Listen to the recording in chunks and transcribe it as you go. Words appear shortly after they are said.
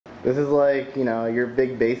This is like, you know, your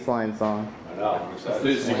big baseline song. I know.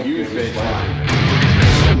 This is a huge baseline.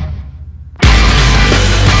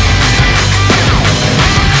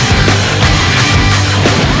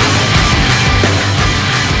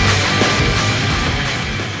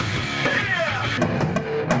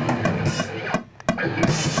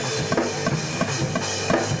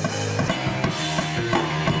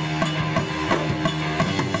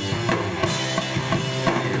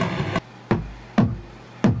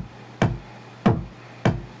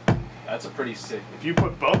 That's a pretty sick. If you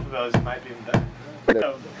put both of those, it might be even better.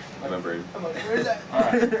 I remember it. I'm like, where is that?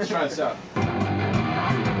 Alright, let's try this out.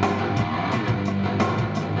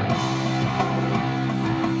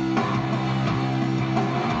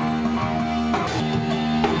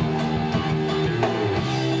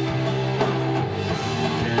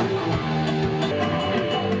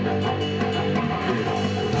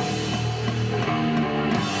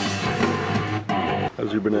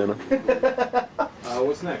 How's your banana?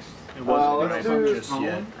 What's next? Let's do just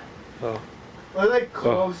yet. Oh. Let's like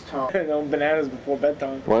close tone. No bananas before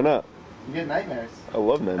bedtime. Why not? You get nightmares. I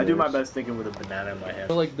love nightmares. I do my best thinking with a banana in my I hand.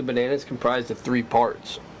 feel like the banana is comprised of 3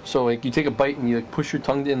 parts. So like you take a bite and you like push your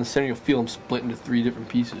tongue in the center, you'll feel them split into 3 different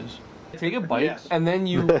pieces. Take a bite and then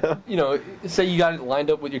you, you know, say you got it lined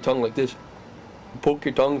up with your tongue like this. Poke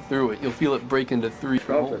your tongue through it, you'll feel it break into 3.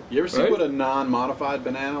 You ever see what a non-modified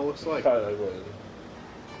banana looks like?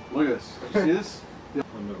 Look at this. You see this?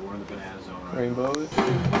 We're in the banana zone. Right? Rainbow.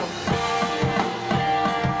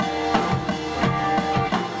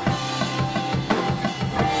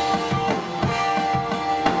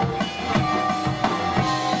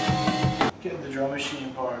 Getting the drum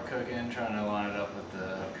machine part cooking, trying to line it up with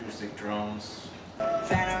the acoustic drums.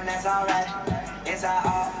 Phantom, that's alright. It's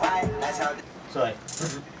all white. That's how. So like.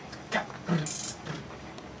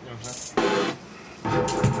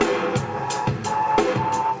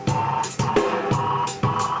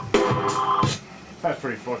 That's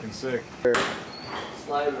pretty fucking sick.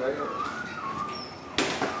 Slide right up.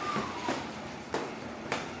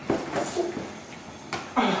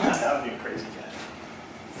 That would be a crazy cat.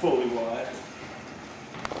 Fully wide.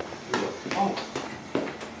 Oh!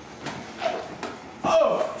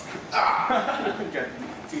 Oh! Ah! Got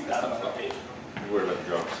teeth out of my page. You worry about the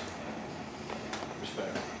drums.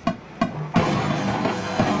 Respect.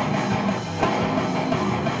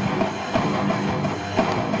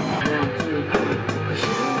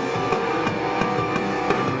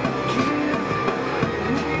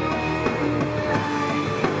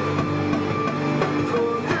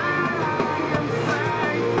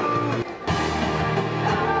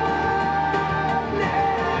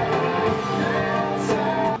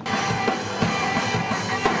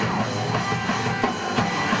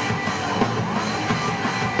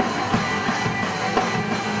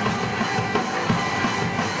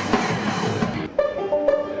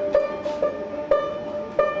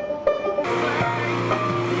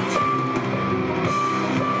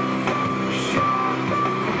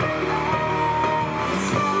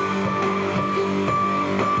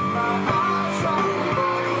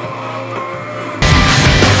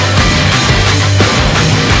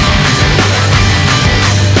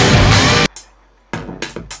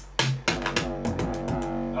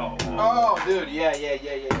 Oh, dude, yeah.